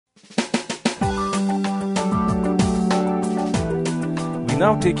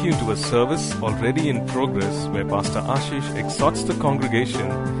now take you into a service already in progress where Pastor Ashish exhorts the congregation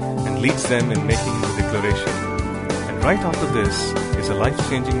and leads them in making the declaration. And right after this is a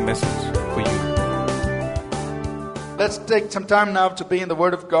life-changing message for you. Let's take some time now to be in the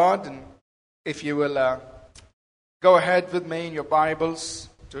Word of God. And if you will go ahead with me in your Bibles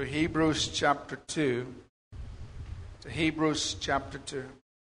to Hebrews chapter 2. To Hebrews chapter 2.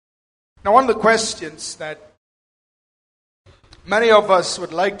 Now, one of the questions that many of us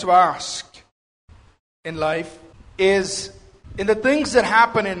would like to ask in life is, in the things that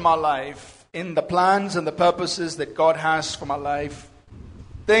happen in my life, in the plans and the purposes that God has for my life,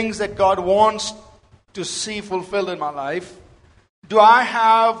 things that God wants to see fulfilled in my life, do I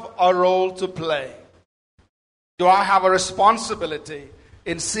have a role to play? Do I have a responsibility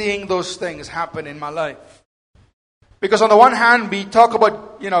in seeing those things happen in my life? Because on the one hand, we talk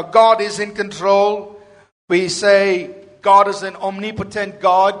about, God is in control. We say God is an omnipotent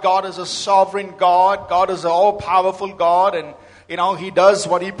God. God is a sovereign God. God is an all-powerful God. And, He does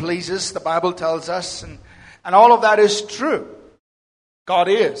what He pleases, the Bible tells us. And all of that is true. God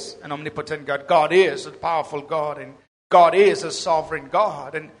is an omnipotent God. God is a powerful God. And God is a sovereign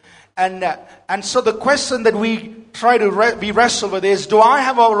God. And so the question that we try to wrestle with is, do I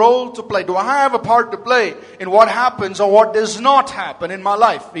have a role to play? Do I have a part to play in what happens or what does not happen in my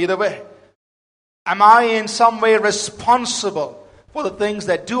life? Either way. Am I in some way responsible for the things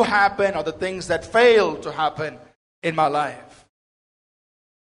that do happen or the things that fail to happen in my life?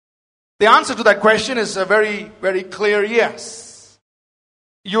 The answer to that question is a very, very clear yes.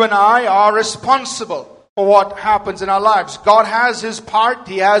 You and I are responsible for what happens in our lives. God has His part,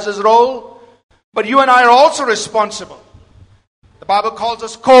 He has His role, but you and I are also responsible. The Bible calls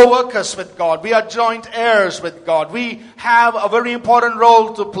us co-workers with God. We are joint heirs with God. We have a very important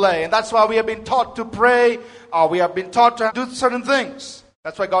role to play, and that's why we have been taught to pray, or we have been taught to do certain things.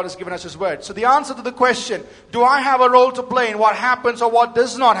 That's why God has given us His Word. So the answer to the question, do I have a role to play in what happens or what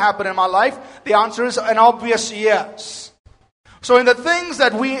does not happen in my life? The answer is an obvious yes. So in the things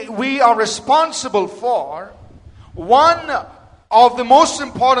that we are responsible for, one of the most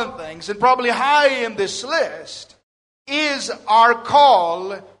important things, and probably high in this list, is our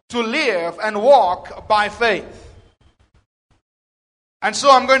call to live and walk by faith. And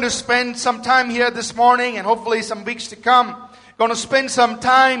so I'm going to spend some time here this morning, and hopefully some weeks to come, going to spend some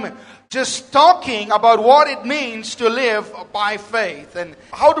time just talking about what it means to live by faith. And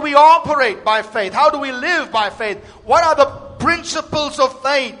how do we operate by faith? How do we live by faith? What are the principles of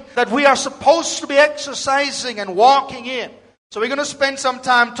faith that we are supposed to be exercising and walking in? So we're going to spend some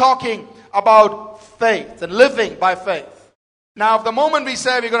time talking about faith and living by faith. Now, the moment we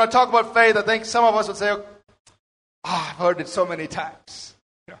say we're going to talk about faith, I think some of us would say, I've heard it so many times.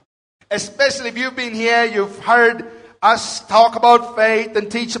 Especially if you've been here, you've heard us talk about faith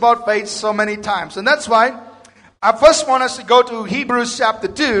and teach about faith so many times. And that's why I first want us to go to Hebrews chapter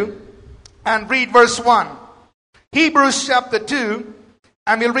 2 and read verse 1. Hebrews chapter 2,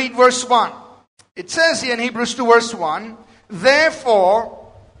 and we'll read verse 1. It says here in Hebrews 2 verse 1, therefore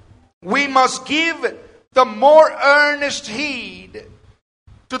we must give the more earnest heed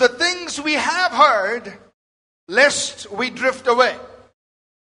to the things we have heard, lest we drift away.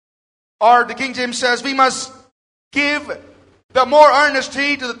 Or the King James says, we must give the more earnest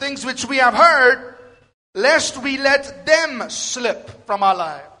heed to the things which we have heard, lest we let them slip from our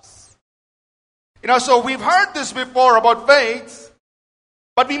lives. So we've heard this before about faith,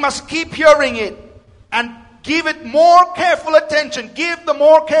 but we must keep hearing it and give it more careful attention. Give the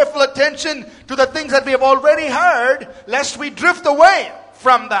more careful attention to the things that we have already heard, lest we drift away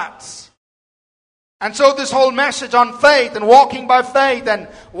from that. And so this whole message on faith and walking by faith and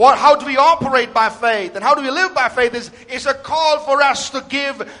how do we operate by faith and how do we live by faith is a call for us to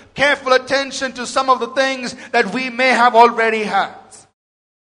give careful attention to some of the things that we may have already heard.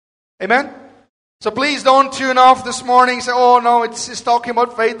 Amen? So please don't tune off this morning and say, oh no, it's talking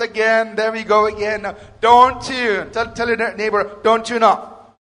about faith again. There we go again. No, don't tune. Tell your neighbor, don't tune off.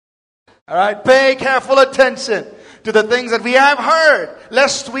 All right? Pay careful attention to the things that we have heard,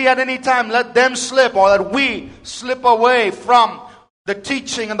 lest we at any time let them slip or that we slip away from the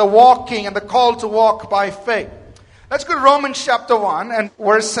teaching and the walking and the call to walk by faith. Let's go to Romans chapter 1 and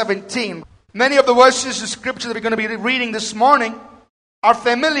verse 17. Many of the verses of Scripture that we're going to be reading this morning are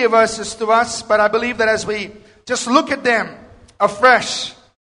familiar verses to us, but I believe that as we just look at them afresh,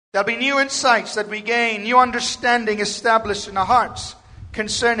 there'll be new insights that we gain, new understanding established in our hearts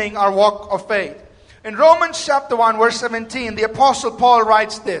concerning our walk of faith. In Romans chapter 1 verse 17, the Apostle Paul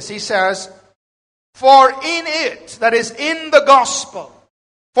writes this. He says, for in it, that is in the gospel,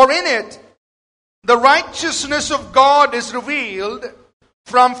 for in it, the righteousness of God is revealed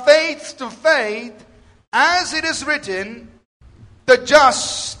from faith to faith, as it is written, the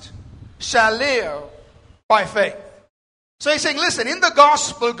just shall live by faith. So he's saying, listen, in the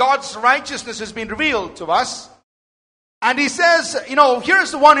gospel, God's righteousness has been revealed to us. And he says,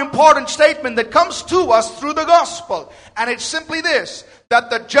 here's the one important statement that comes to us through the gospel. And it's simply this, that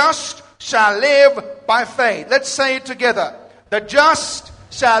the just shall live by faith. Let's say it together. The just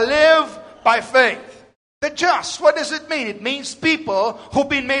shall live by faith. The just, what does it mean? It means people who've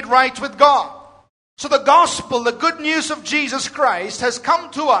been made right with God. So the gospel, the good news of Jesus Christ, has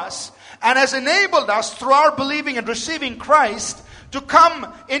come to us and has enabled us through our believing and receiving Christ to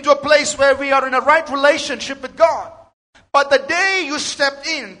come into a place where we are in a right relationship with God. But the day you stepped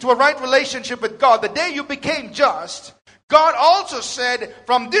into a right relationship with God, the day you became just, God also said,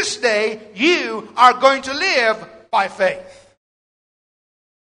 from this day, you are going to live by faith.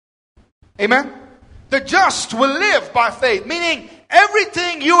 Amen? The just will live by faith, meaning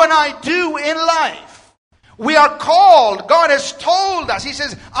everything you and I do in life, we are called, God has told us, He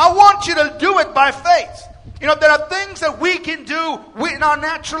says, I want you to do it by faith. There are things that we can do with our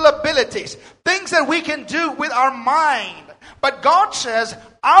natural abilities, things that we can do with our mind. But God says,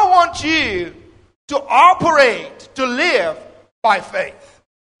 I want you to operate, to live by faith.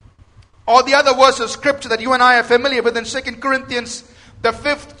 Or the other verse of scripture that you and I are familiar with in 2 Corinthians, the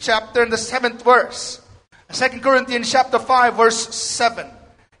 5th chapter and the 7th verse. 2 Corinthians chapter 5 verse 7.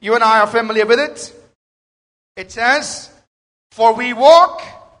 You and I are familiar with it. It says, for we walk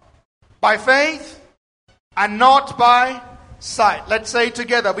by faith and not by sight. Let's say it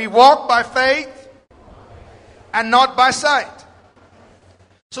together. We walk by faith and not by sight.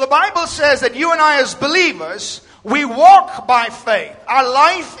 So the Bible says that you and I as believers, we walk by faith. Our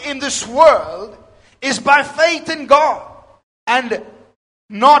life in this world is by faith in God and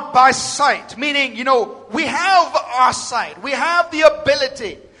not by sight. Meaning, we have our sight. We have the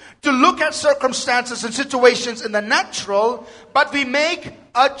ability to look at circumstances and situations in the natural, but we make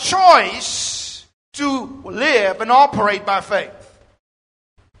a choice to live and operate by faith.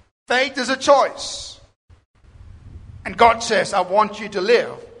 Faith is a choice. And God says, I want you to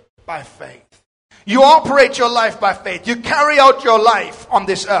live by faith. You operate your life by faith. You carry out your life on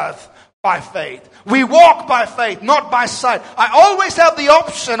this earth by faith. We walk by faith, not by sight. I always have the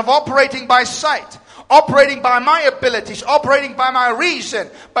option of operating by sight, operating by my abilities, operating by my reason.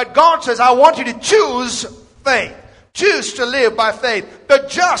 But God says, I want you to choose faith. Choose to live by faith. The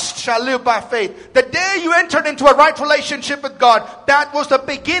just shall live by faith. The day you entered into a right relationship with God, that was the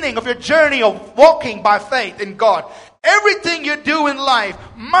beginning of your journey of walking by faith in God. Everything you do in life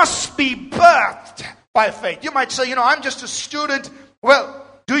must be birthed by faith. You might say, I'm just a student. Well,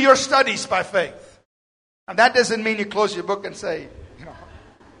 do your studies by faith. And that doesn't mean you close your book and say,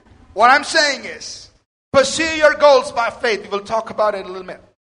 What I'm saying is, pursue your goals by faith. We'll talk about it in a little bit.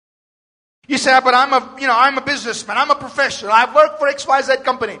 You say, but I'm a businessman. I'm a professional. I work for XYZ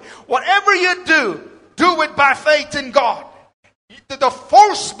company. Whatever you do it by faith in God. The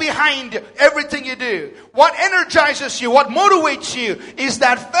force behind everything you do, what energizes you, what motivates you, is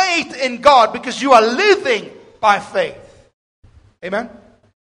that faith in God, because you are living by faith. Amen?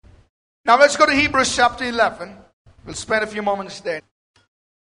 Now let's go to Hebrews chapter 11. We'll spend a few moments there.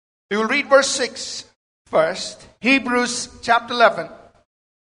 We will read verse 6 first. Hebrews chapter 11,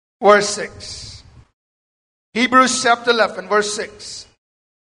 verse 6. Hebrews chapter 11, verse 6.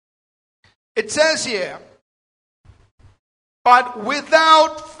 It says here, but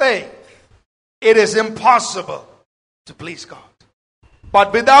without faith, it is impossible to please God.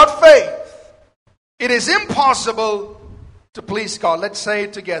 But without faith, it is impossible to please God. Let's say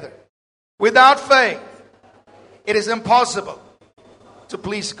it together. Without faith, it is impossible to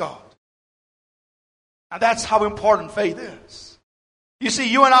please God. And that's how important faith is. You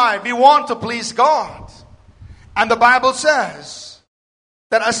see, you and I, we want to please God. And the Bible says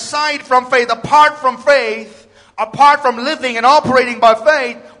that aside from faith, apart from living and operating by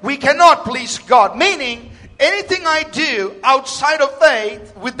faith, we cannot please God. Meaning, anything I do outside of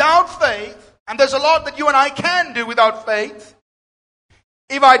faith, without faith, and there's a lot that you and I can do without faith,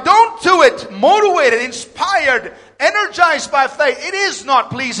 if I don't do it motivated, inspired, energized by faith, it is not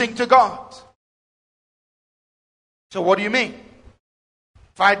pleasing to God. So what do you mean?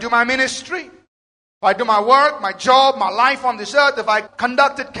 If I do my ministry, if I do my work, my job, my life on this earth, if I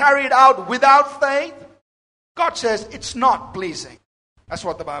carry it out without faith, God says it's not pleasing. That's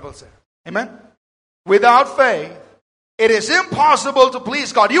what the Bible says. Amen? Without faith, it is impossible to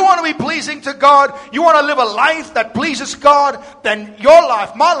please God. You want to be pleasing to God? You want to live a life that pleases God? Then your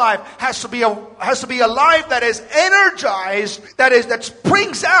life, my life, has to be a life that is energized, that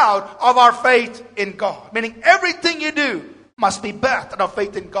springs out of our faith in God. Meaning everything you do must be birthed out of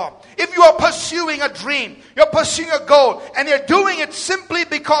faith in God. If you are pursuing a dream, you're pursuing a goal, and you're doing it simply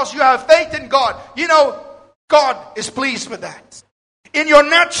because you have faith in God, God is pleased with that. In your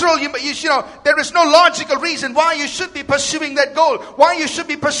natural, there is no logical reason why you should be pursuing that goal, why you should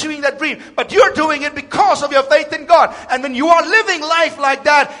be pursuing that dream. But you're doing it because of your faith in God. And when you are living life like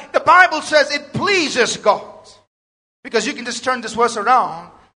that, the Bible says it pleases God. Because you can just turn this verse around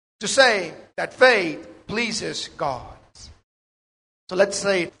to say that faith pleases God. So let's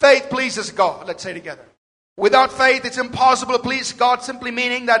say faith pleases God. Let's say it together. Without faith, it's impossible to please God, simply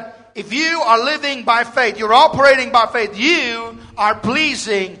meaning that if you are living by faith, you're operating by faith, you are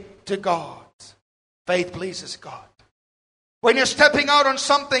pleasing to God. Faith pleases God. When you're stepping out on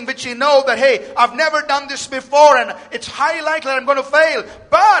something which you know that, hey, I've never done this before and it's highly likely I'm going to fail,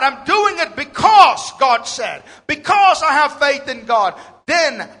 but I'm doing it because God said, because I have faith in God,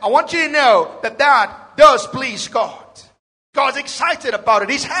 then I want you to know that that does please God. God's excited about it.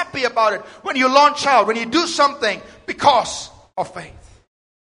 He's happy about it when you launch out, when you do something because of faith.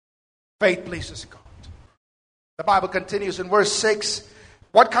 Faith pleases God. The Bible continues in verse 6.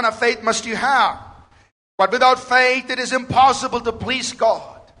 What kind of faith must you have? But without faith it is impossible to please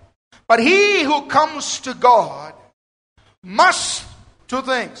God. But he who comes to God must, two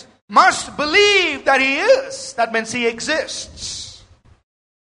things, must believe that he is. That means he exists.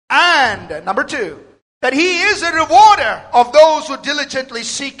 And number two, that he is a rewarder of those who diligently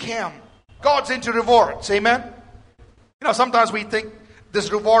seek him. God's into rewards. Amen? Sometimes we think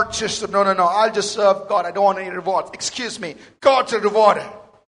this reward system, no, I'll just serve God. I don't want any rewards. Excuse me. God's a rewarder.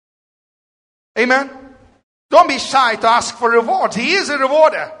 Amen? Don't be shy to ask for rewards. He is a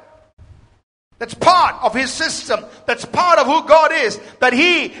rewarder. That's part of his system. That's part of who God is. That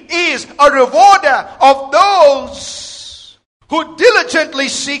he is a rewarder of those who diligently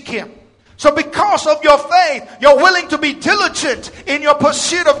seek him. So because of your faith, you're willing to be diligent in your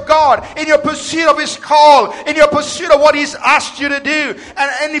pursuit of God, in your pursuit of his call, in your pursuit of what he's asked you to do.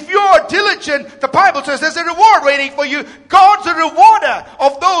 And if you're diligent, the Bible says there's a reward waiting for you. God's a rewarder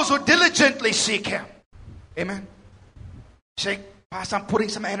of those who diligently seek him. Amen. Say, Pastor, I'm putting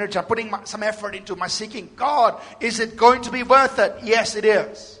some energy, I'm putting some effort into my seeking God. Is it going to be worth it? Yes, it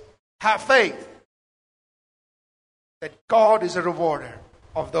is. Have faith that God is a rewarder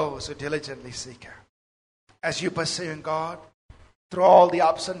of those who diligently seek him. As you pursue God, through all the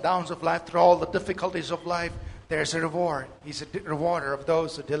ups and downs of life, through all the difficulties of life, there's a reward. He's a rewarder of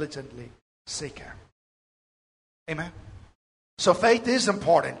those who diligently seek him. Amen. So faith is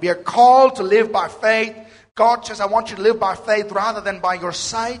important. We are called to live by faith. God says, I want you to live by faith rather than by your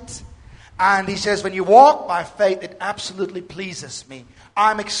sight. And he says, when you walk by faith, it absolutely pleases me.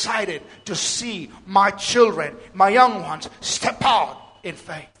 I'm excited to see my children, my young ones, step out in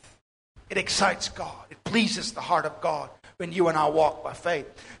faith. It excites God. It pleases the heart of God when you and I walk by faith.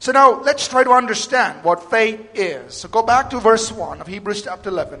 So now let's try to understand what faith is. So go back to verse 1 of Hebrews chapter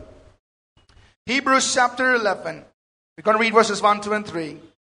 11. Hebrews chapter 11. We're going to read verses 1, 2, and 3.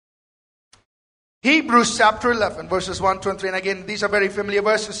 Hebrews chapter 11, verses 1, 2, and 3. And again, these are very familiar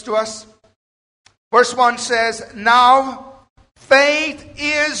verses to us. Verse 1 says, now faith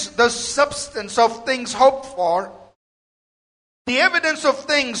is the substance of things hoped for, the evidence of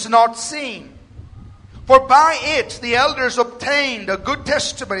things not seen. For by it the elders obtained a good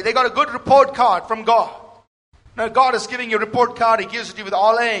testimony. They got a good report card from God. Now God is giving you a report card. He gives it to you with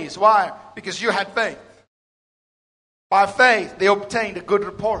all A's. Why? Because you had faith. By faith they obtained a good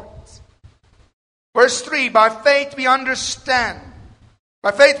report. Verse 3, by faith we understand.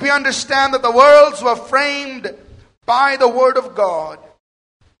 By faith we understand that the worlds were framed by the word of God,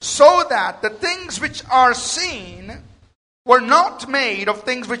 so that the things which are seen were not made of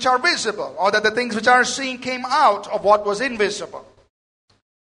things which are visible, or that the things which are seen came out of what was invisible.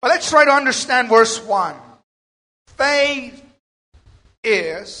 But let's try to understand verse 1. Faith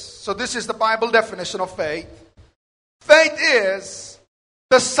is, so this is the Bible definition of faith. Faith is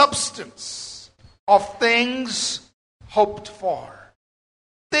the substance of things hoped for.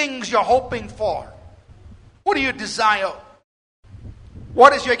 Things you're hoping for. What do you desire?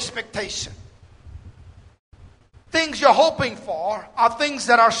 What is your expectation? Things you're hoping for are things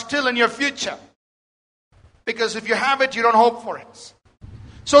that are still in your future. Because if you have it, you don't hope for it.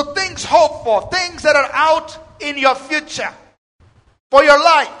 So things hoped for, things that are out in your future. For your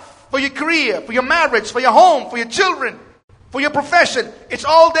life, for your career, for your marriage, for your home, for your children, for your profession. It's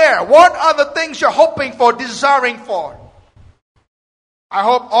all there. What are the things you're hoping for, desiring for? I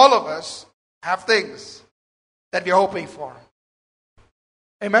hope all of us have things that we're hoping for.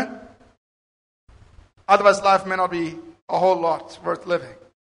 Amen? Otherwise, life may not be a whole lot worth living.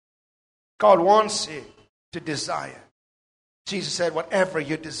 God wants you to desire. Jesus said, whatever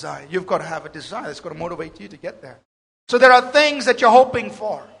you desire, you've got to have a desire that's going to motivate you to get there. So there are things that you're hoping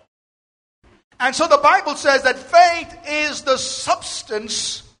for. And so the Bible says that faith is the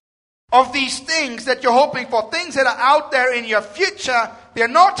substance of these things that you're hoping for. Things that are out there in your future, they're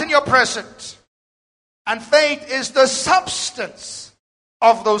not in your present. And faith is the substance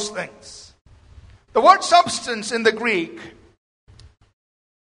of those things. The word substance in the Greek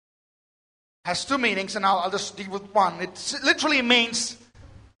has two meanings, and I'll just deal with one. It literally means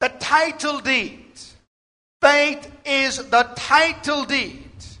the title deed. Faith is the title deed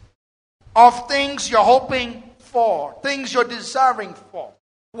of things you're hoping for, things you're desiring for.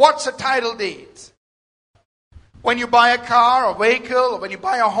 What's a title deed? When you buy a car or vehicle, or when you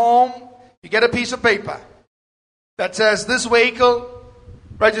buy a home, you get a piece of paper that says this vehicle,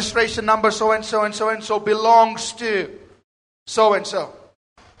 registration number so and so and so and so belongs to so and so.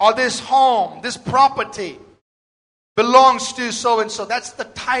 Or this home, this property belongs to so and so. That's the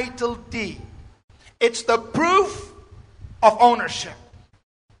title deed. It's the proof of ownership.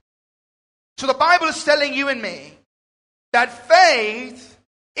 So the Bible is telling you and me that faith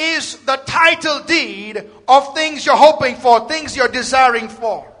is the title deed of things you're hoping for, things you're desiring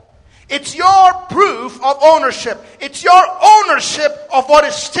for. It's your proof of ownership. It's your ownership of what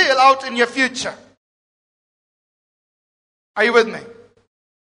is still out in your future. Are you with me?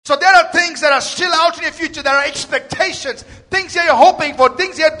 So there are things that are still out in your future. There are expectations, things that you're hoping for,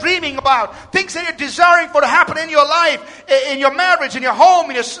 things you're dreaming about, things that you're desiring for to happen in your life, in your marriage, in your home,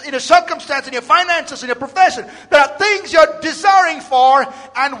 in your circumstance, in your finances, in your profession. There are things you're desiring for,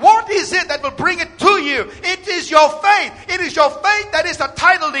 and what is it that will bring it to you? It is your faith. It is your faith that is the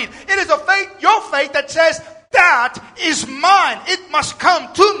title deed. It is your faith that says, that is mine. It must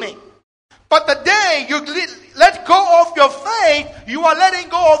come to me. But the day you let go of your faith, you are letting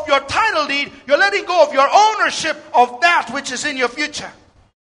go of your title deed. You're letting go of your ownership of that which is in your future.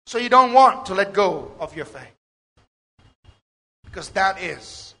 So you don't want to let go of your faith. Because that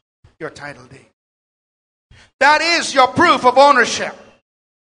is your title deed. That is your proof of ownership.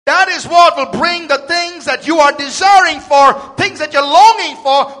 That is what will bring the things that you are desiring for, things that you're longing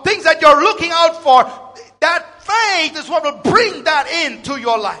for, things that you're looking out for. That faith is what will bring that into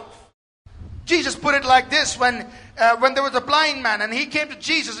your life. Jesus put it like this when there was a blind man and he came to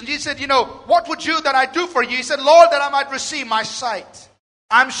Jesus and Jesus said, what would you that I do for you? He said, Lord, that I might receive my sight.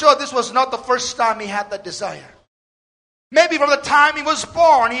 I'm sure this was not the first time he had that desire. Maybe from the time he was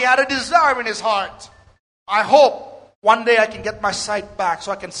born, he had a desire in his heart. I hope one day I can get my sight back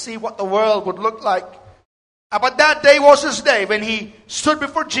so I can see what the world would look like. But that day was his day when he stood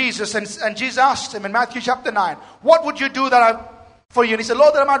before Jesus and Jesus asked him in Matthew chapter 9, what would you do for you? And he said,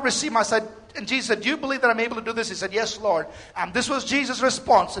 Lord, that I might receive my sight. And Jesus said, do you believe that I'm able to do this? He said, yes, Lord. And this was Jesus'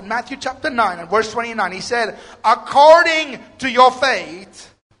 response in Matthew chapter 9 and verse 29. He said, according to your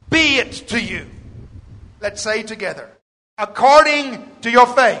faith, be it to you. Let's say it together. According to your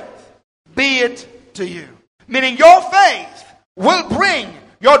faith, be it to you. Meaning your faith will bring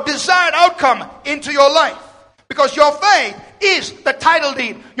your desired outcome into your life. Because your faith is the title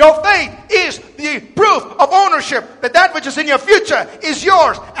deed. Your faith is the proof of ownership that which is in your future is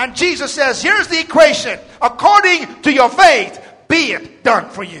yours. And Jesus says, here's the equation. According to your faith, be it done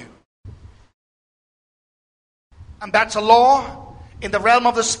for you. And that's a law in the realm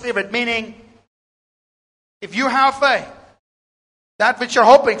of the Spirit. Meaning, if you have faith, that which you're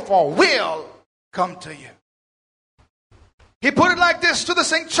hoping for will come to you. He put it like this to the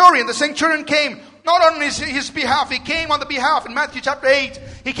centurion. The centurion came not on his behalf. He came on the behalf. In Matthew chapter 8,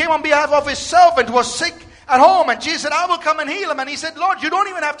 he came on behalf of his servant who was sick at home. And Jesus said, I will come and heal him. And he said, Lord, you don't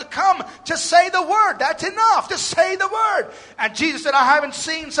even have to come. Just say the word. That's enough. Just say the word. And Jesus said, I haven't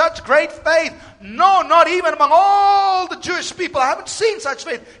seen such great faith. No, not even among all the Jewish people. I haven't seen such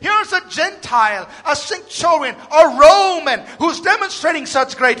faith. Here's a Gentile, a centurion, a Roman who's demonstrating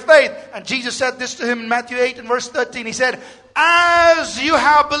such great faith. And Jesus said this to him in Matthew 8 and verse 13. He said, as you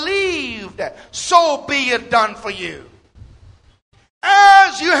have believed, so be it done for you.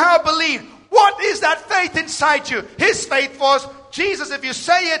 As you have believed. What is that faith inside you? His faith was, Jesus, if you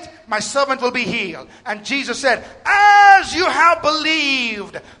say it, my servant will be healed. And Jesus said, as you have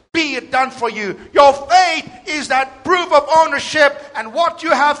believed, be it done for you. Your faith is that proof of ownership, and what you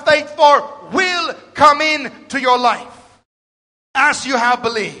have faith for will come into your life. As you have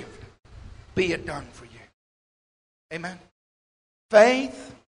believed, be it done for you. Amen.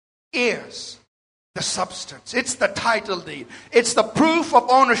 Faith is the substance. It's the title deed. It's the proof of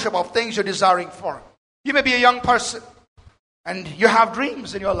ownership of things you're desiring for. You may be a young person and you have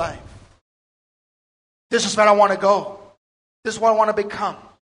dreams in your life. This is where I want to go. This is what I want to become.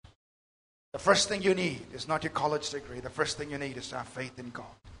 The first thing you need is not your college degree. The first thing you need is to have faith in God.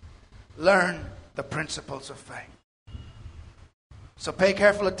 Learn the principles of faith. So pay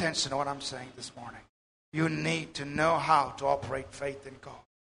careful attention to what I'm saying this morning. You need to know how to operate faith in God.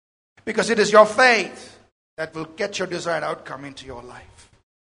 Because it is your faith that will get your desired outcome into your life.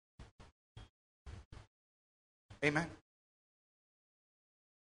 Amen.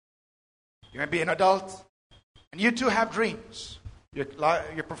 You may be an adult, and you too have dreams. Your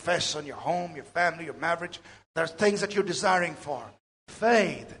profession, your home, your family, your marriage. There's things that you're desiring for.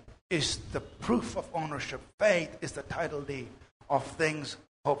 Faith is the proof of ownership. Faith is the title deed of things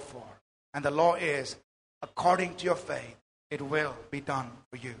hoped for. And the law is, according to your faith, it will be done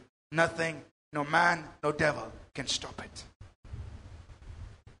for you. Nothing, no man, no devil can stop it.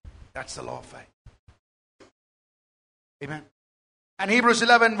 That's the law of faith. Amen. And Hebrews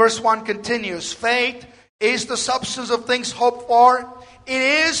 11 verse 1 continues, faith is the substance of things hoped for. It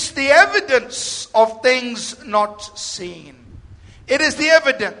is the evidence of things not seen. It is the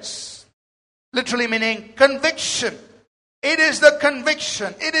evidence, literally meaning conviction. It is the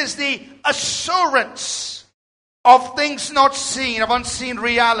conviction. It is the assurance of things not seen, of unseen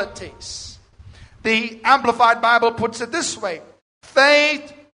realities. The Amplified Bible puts it this way.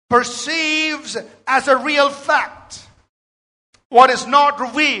 Faith perceives as a real fact what is not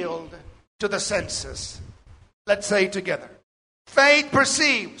revealed to the senses. Let's say it together. Faith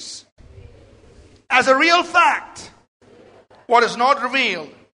perceives as a real fact what is not revealed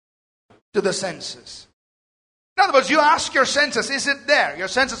to the senses. In other words, you ask your senses, is it there? Your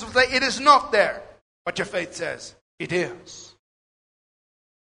senses will say, it is not there. But your faith says, it is.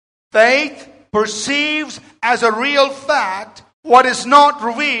 Faith perceives as a real fact what is not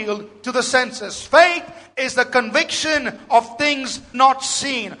revealed to the senses. Faith is the conviction of things not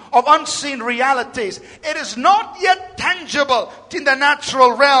seen, of unseen realities. It is not yet tangible in the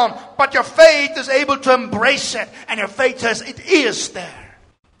natural realm, but your faith is able to embrace it, and your faith says it is there.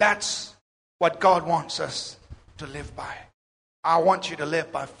 That's what God wants us to live by. I want you to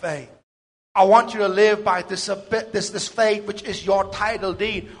live by faith. I want you to live by this faith, which is your title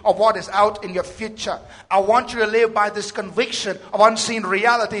deed of what is out in your future. I want you to live by this conviction of unseen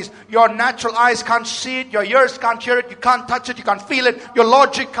realities. Your natural eyes can't see it. Your ears can't hear it. You can't touch it. You can't feel it. Your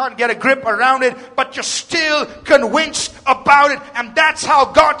logic can't get a grip around it. But you're still convinced about it. And that's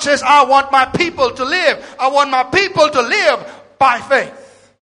how God says, I want my people to live. I want my people to live by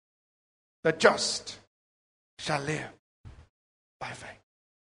faith. The just shall live by faith.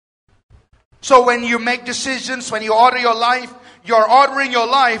 So when you make decisions, when you order your life, you're ordering your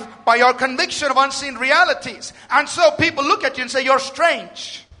life by your conviction of unseen realities. And so people look at you and say, you're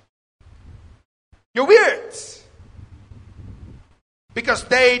strange. You're weird. Because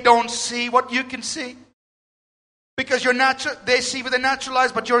they don't see what you can see. Because they see with their natural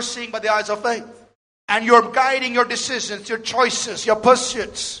eyes, but you're seeing by the eyes of faith. And you're guiding your decisions, your choices, your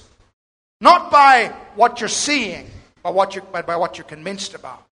pursuits. Not by what you're seeing, but by what you're convinced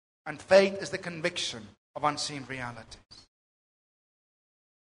about. And faith is the conviction of unseen realities.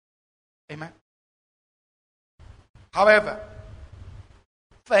 Amen. However,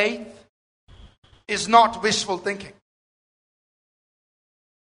 faith is not wishful thinking.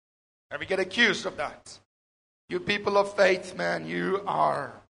 Ever get accused of that? You people of faith, man, you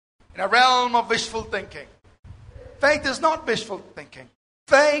are in a realm of wishful thinking. Faith is not wishful thinking.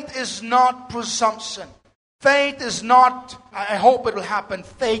 Faith is not presumption. Faith is not, I hope it will happen.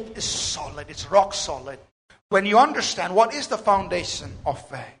 Faith is solid. It's rock solid. When you understand what is the foundation of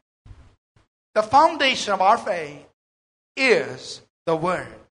faith. The foundation of our faith is the Word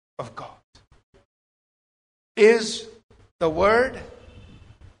of God. Is the Word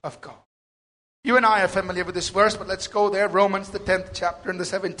of God. You and I are familiar with this verse, but let's go there. Romans, the 10th chapter and the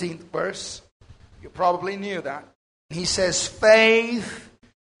 17th verse. You probably knew that. He says, faith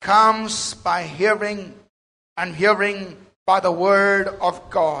comes by hearing, and hearing by the Word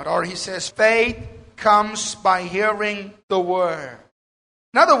of God. Or he says, faith comes by hearing the Word.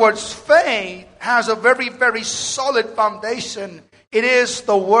 In other words, faith has a very, very solid foundation. It is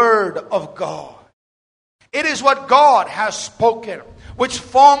the Word of God. It is what God has spoken, which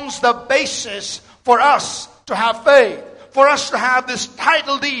forms the basis for us to have faith. For us to have this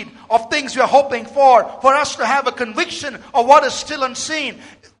title deed of things we are hoping for us to have a conviction of what is still unseen.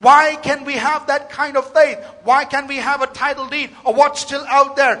 Why can we have that kind of faith? Why can we have a title deed of what's still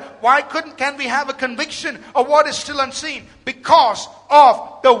out there? Why can we have a conviction of what is still unseen? Because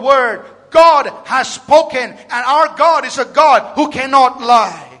of the Word. God has spoken, and our God is a God who cannot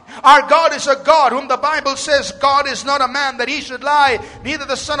lie. Our God is a God whom the Bible says, God is not a man that he should lie, neither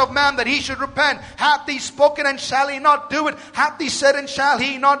the Son of Man that he should repent. Hath he spoken, and shall he not do it? Hath he said, and shall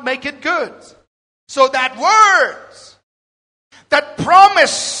he not make it good? So that word, that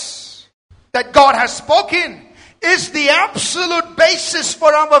promise that God has spoken, is the absolute basis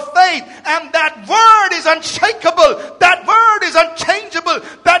for our faith. And that word is unshakable. That word is unchangeable.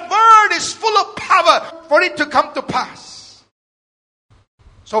 That word is full of power for it to come to pass.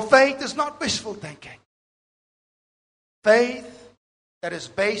 So faith is not wishful thinking. Faith that is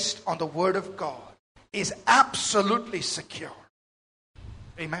based on the word of God is absolutely secure.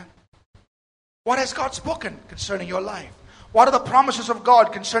 Amen. What has God spoken concerning your life? What are the promises of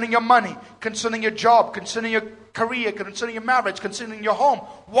God concerning your money, concerning your job, concerning your career, concerning your marriage, concerning your home?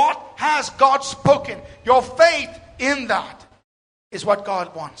 What has God spoken? Your faith in that is what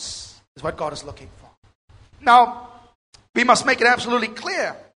God wants, is what God is looking for. Now, we must make it absolutely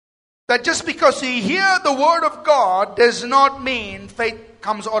clear that just because you hear the word of God does not mean faith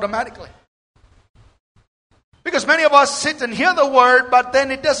comes automatically. Because many of us sit and hear the word, but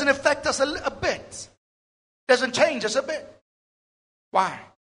then it doesn't affect us a bit. Doesn't change us a bit. Why?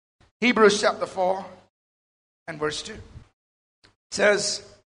 Hebrews chapter 4 and verse 2 says,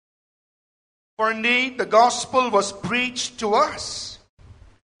 for indeed the gospel was preached to us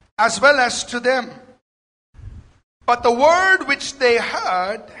as well as to them. But the word which they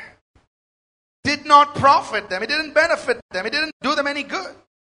heard did not profit them. It didn't benefit them. It didn't do them any good.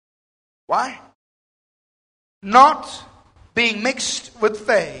 Why? Not being mixed with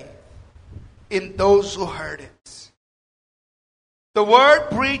faith in those who heard it. The word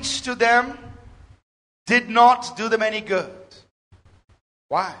preached to them did not do them any good.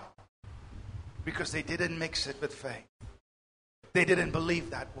 Why? Because they didn't mix it with faith. They didn't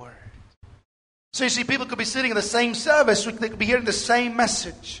believe that word. So you see, people could be sitting in the same service, they could be hearing the same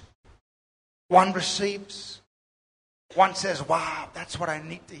message. One receives. One says, wow, that's what I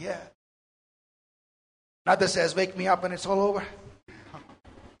need to hear. Another says, wake me up and it's all over.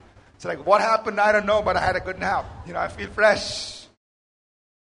 It's like, what happened? I don't know, but I had a good nap. I feel fresh.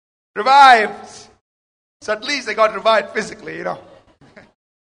 Revived. So at least they got revived physically,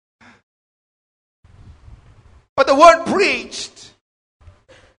 But the word preached,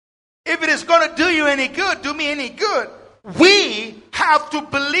 if it is going to do you any good, do me any good, we have to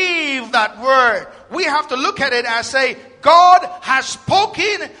believe that word. We have to look at it and say, God has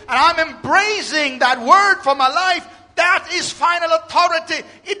spoken and I'm embracing that word for my life. That is final authority.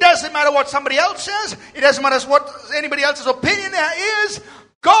 It doesn't matter what somebody else says. It doesn't matter what anybody else's opinion is.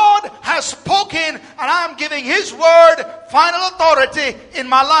 God has spoken and I'm giving His word final authority in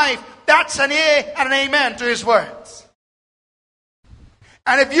my life. That's an A and an amen to His words.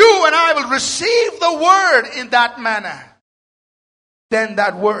 And if you and I will receive the word in that manner, then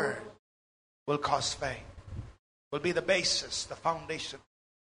that word will cause faith. Will be the basis, the foundation.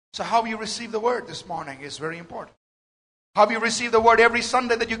 So how you receive the word this morning is very important. How you receive the word every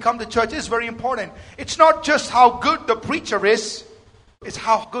Sunday that you come to church is very important. It's not just how good the preacher is, it's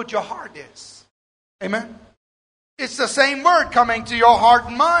how good your heart is. Amen? It's the same word coming to your heart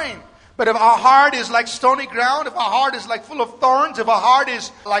and mind. But if our heart is like stony ground, if our heart is like full of thorns, if our heart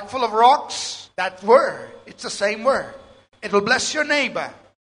is like full of rocks, that word, it's the same word. It will bless your neighbor.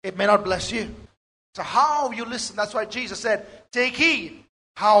 It may not bless you. So how you listen, that's why Jesus said, take heed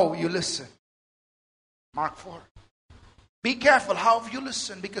how you listen. Mark 4. Be careful how you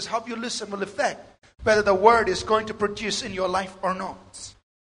listen, because how you listen will affect whether the word is going to produce in your life or not.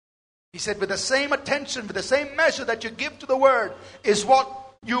 He said, with the same attention, with the same measure that you give to the word is what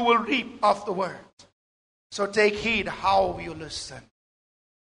you will reap of the word. So take heed how you listen.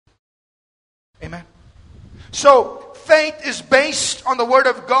 Amen. So faith is based on the word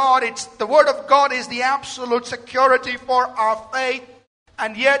of God. The word of God is the absolute security for our faith.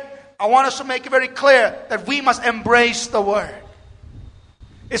 And yet, I want us to make it very clear that we must embrace the word.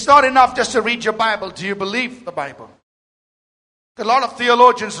 It's not enough just to read your Bible. Do you believe the Bible? A lot of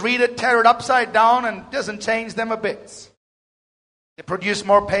theologians read it, tear it upside down, and it doesn't change them a bit. They produce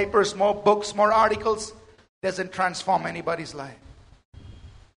more papers, more books, more articles. Doesn't transform anybody's life.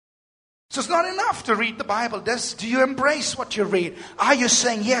 So it's not enough to read the Bible. Do you embrace what you read? Are you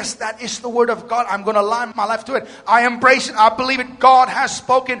saying, yes, that is the word of God. I'm going to align my life to it. I embrace it. I believe it. God has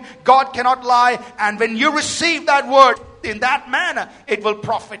spoken. God cannot lie. And when you receive that word in that manner, it will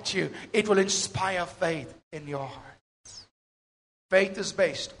profit you. It will inspire faith in your hearts. Faith is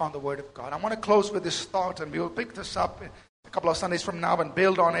based on the word of God. I want to close with this thought, and we will pick this up a couple of Sundays from now and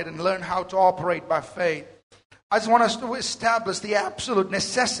build on it and learn how to operate by faith. I just want us to establish the absolute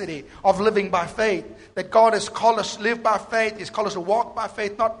necessity of living by faith. That God has called us to live by faith. He's called us to walk by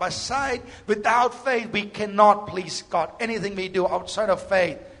faith, not by sight. Without faith, we cannot please God. Anything we do outside of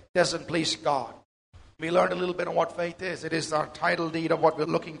faith doesn't please God. We learned a little bit on what faith is. It is our title deed of what we're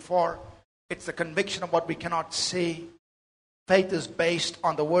looking for. It's the conviction of what we cannot see. Faith is based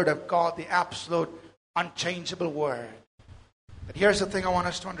on the Word of God, the absolute, unchangeable Word. But here's the thing I want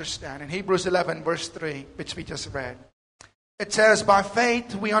us to understand. In Hebrews 11, verse 3, which we just read, it says, by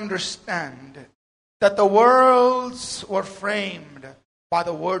faith we understand that the worlds were framed by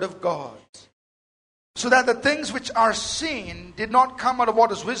the Word of God, so that the things which are seen did not come out of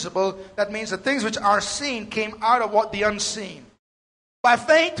what is visible. That means the things which are seen came out of what the unseen. By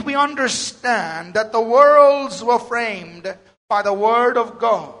faith we understand that the worlds were framed by the Word of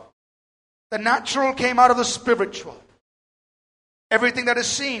God. The natural came out of the spiritual. Everything that is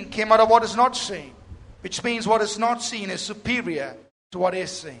seen came out of what is not seen, which means what is not seen is superior to what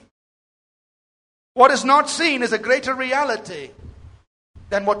is seen. What is not seen is a greater reality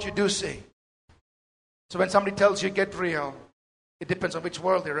than what you do see. So when somebody tells you get real, it depends on which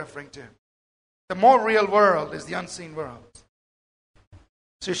world they're referring to. The more real world is the unseen world.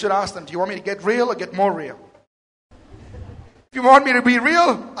 So you should ask them, do you want me to get real or get more real? If you want me to be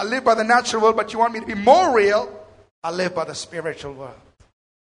real, I live by the natural world, but you want me to be more real, I live by the spiritual world.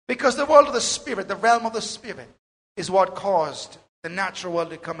 Because the world of the Spirit, the realm of the Spirit, is what caused the natural world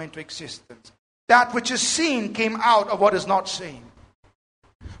to come into existence. That which is seen came out of what is not seen.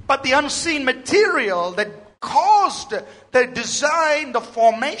 But the unseen material that caused the design, the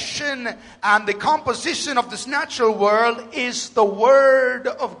formation, and the composition of this natural world is the Word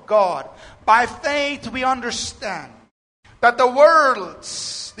of God. By faith we understand that the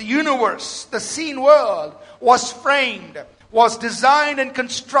worlds, the universe, the seen world was framed, was designed and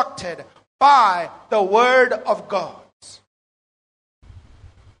constructed by the Word of God.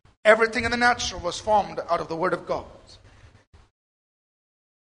 Everything in the natural was formed out of the Word of God.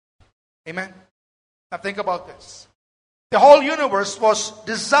 Amen? Now think about this. The whole universe was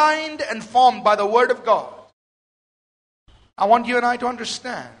designed and formed by the Word of God. I want you and I to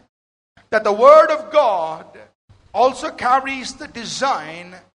understand that the Word of God also carries the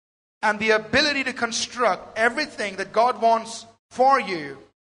design and the ability to construct everything that God wants for you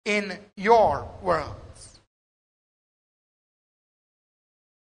in your world.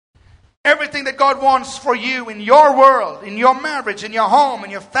 Everything that God wants for you in your world, in your marriage, in your home, in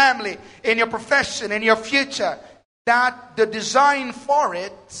your family, in your profession, in your future, that the design for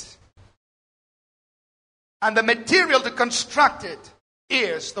it and the material to construct it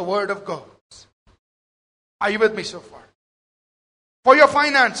is the Word of God. Are you with me so far? For your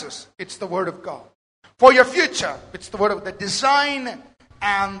finances, it's the Word of God. For your future, it's the Word of God. The design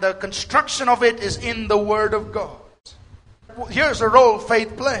and the construction of it is in the Word of God. Here's a role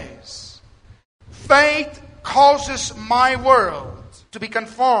faith plays. Faith causes my world to be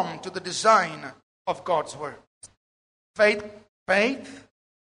conformed to the design of God's Word. Faith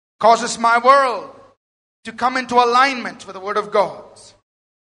causes my world to come into alignment with the Word of God.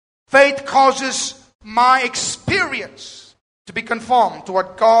 Faith causes my experience to be conformed to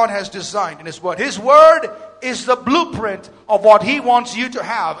what God has designed in His Word. His Word is the blueprint of what He wants you to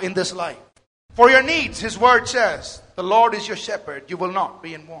have in this life. For your needs, His Word says, the Lord is your shepherd, you will not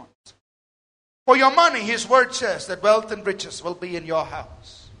be in want. For your money, His Word says that wealth and riches will be in your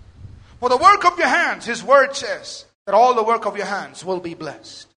house. For the work of your hands, His Word says that all the work of your hands will be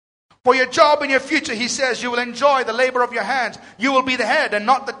blessed. For your job in your future, He says you will enjoy the labor of your hands. You will be the head and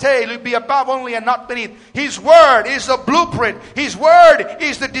not the tail. You'll be above only and not beneath. His Word is the blueprint. His Word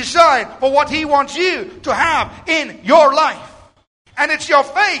is the design for what He wants you to have in your life. And it's your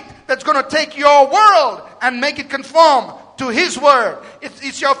faith that's going to take your world and make it conform to His Word.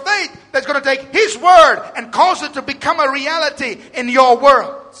 It's your faith that's going to take His Word and cause it to become a reality in your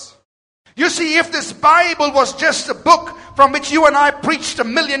world. You see, if this Bible was just a book from which you and I preached a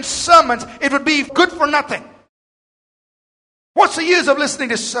million sermons, it would be good for nothing. What's the use of listening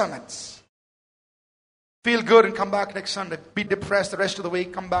to sermons? Feel good and come back next Sunday. Be depressed the rest of the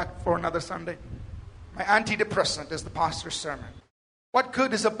week, come back for another Sunday. My antidepressant is the pastor's sermon. What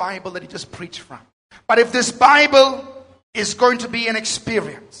good is a Bible that he just preached from? But if this Bible is going to be an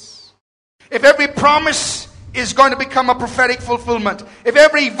experience, if every promise is going to become a prophetic fulfillment, if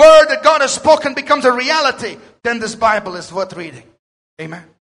every word that God has spoken becomes a reality, then this Bible is worth reading. Amen.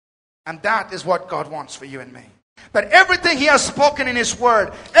 And that is what God wants for you and me. That everything He has spoken in His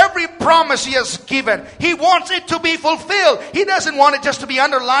Word, every promise He has given, He wants it to be fulfilled. He doesn't want it just to be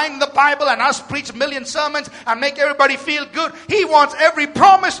underlined in the Bible and us preach a million sermons and make everybody feel good. He wants every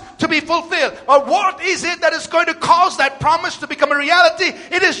promise to be fulfilled. But what is it that is going to cause that promise to become a reality?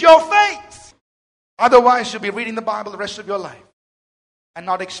 It is your faith. Otherwise, you'll be reading the Bible the rest of your life and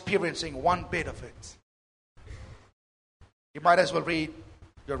not experiencing one bit of it. You might as well read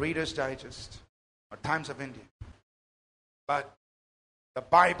your Reader's Digest or Times of India. But the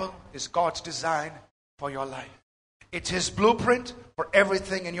Bible is God's design for your life. It's His blueprint for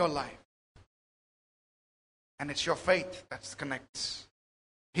everything in your life. And it's your faith that connects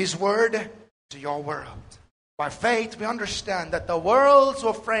His Word to your world. By faith, we understand that the worlds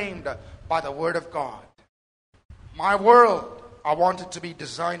were framed by the Word of God. My world, I want it to be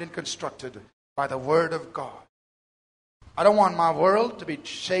designed and constructed by the Word of God. I don't want my world to be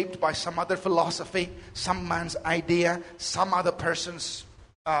shaped by some other philosophy, some man's idea, some other person's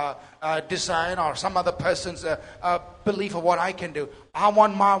design, or some other person's belief of what I can do. I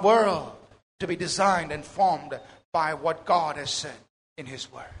want my world to be designed and formed by what God has said in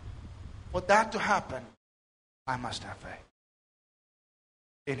His Word. For that to happen, I must have faith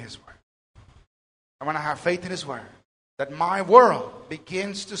in His Word. And when I have faith in His Word, that my world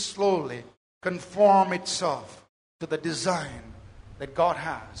begins to slowly conform itself to the design that God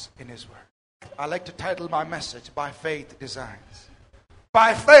has in His Word. I like to title my message, By Faith Designs.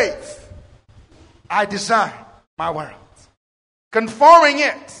 By faith, I design my world, conforming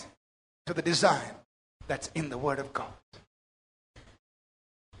it to the design that's in the Word of God.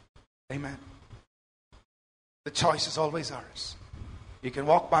 Amen. The choice is always ours. You can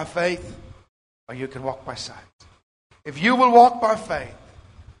walk by faith or you can walk by sight. If you will walk by faith,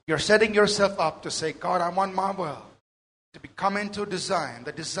 you're setting yourself up to say, God, I want my world to come into design,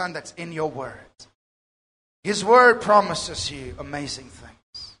 the design that's in your Word. His Word promises you amazing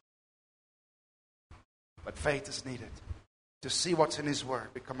things. But faith is needed to see what's in His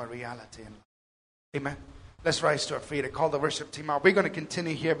Word become a reality. Amen. Let's rise to our feet. I call the worship team out. We're going to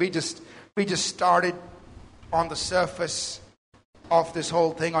continue here. We just started on the surface of this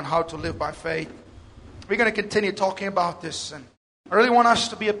whole thing on how to live by faith. We're going to continue talking about this. And I really want us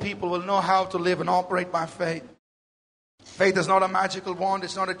to be a people who will know how to live and operate by faith. Faith is not a magical wand.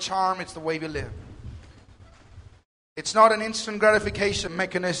 It's not a charm. It's the way we live. It's not an instant gratification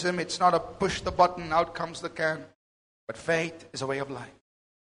mechanism. It's not a push the button, out comes the can. But faith is a way of life.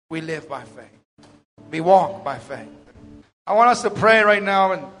 We live by faith. We walk by faith. I want us to pray right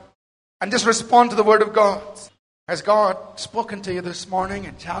now and just respond to the Word of God. Has God spoken to you this morning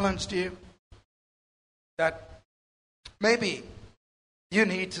and challenged you that maybe you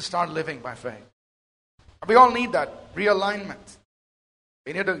need to start living by faith? We all need that realignment.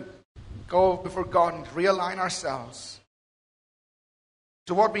 We need to go before God and realign ourselves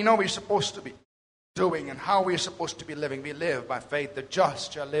to what we know we're supposed to be doing and how we're supposed to be living. We live by faith. The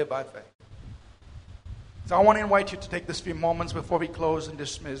just shall live by faith. So I want to invite you to take this few moments before we close and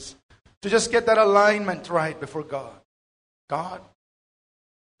dismiss to just get that alignment right before God. God,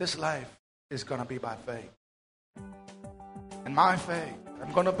 this life is going to be by faith. And my faith,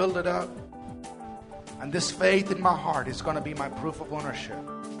 I'm going to build it up. And this faith in my heart is going to be my proof of ownership.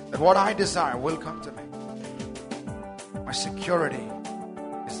 That what I desire will come to me. My security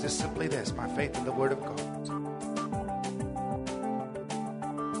is just simply this, my faith in the Word of God.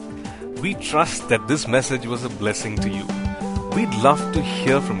 We trust that this message was a blessing to you. We'd love to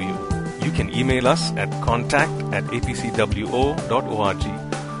hear from you. You can email us at contact@apcwo.org.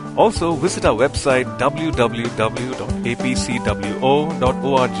 Also, visit our website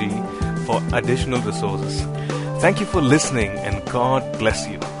www.apcwo.org for additional resources. Thank you for listening and God bless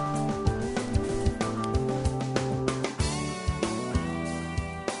you.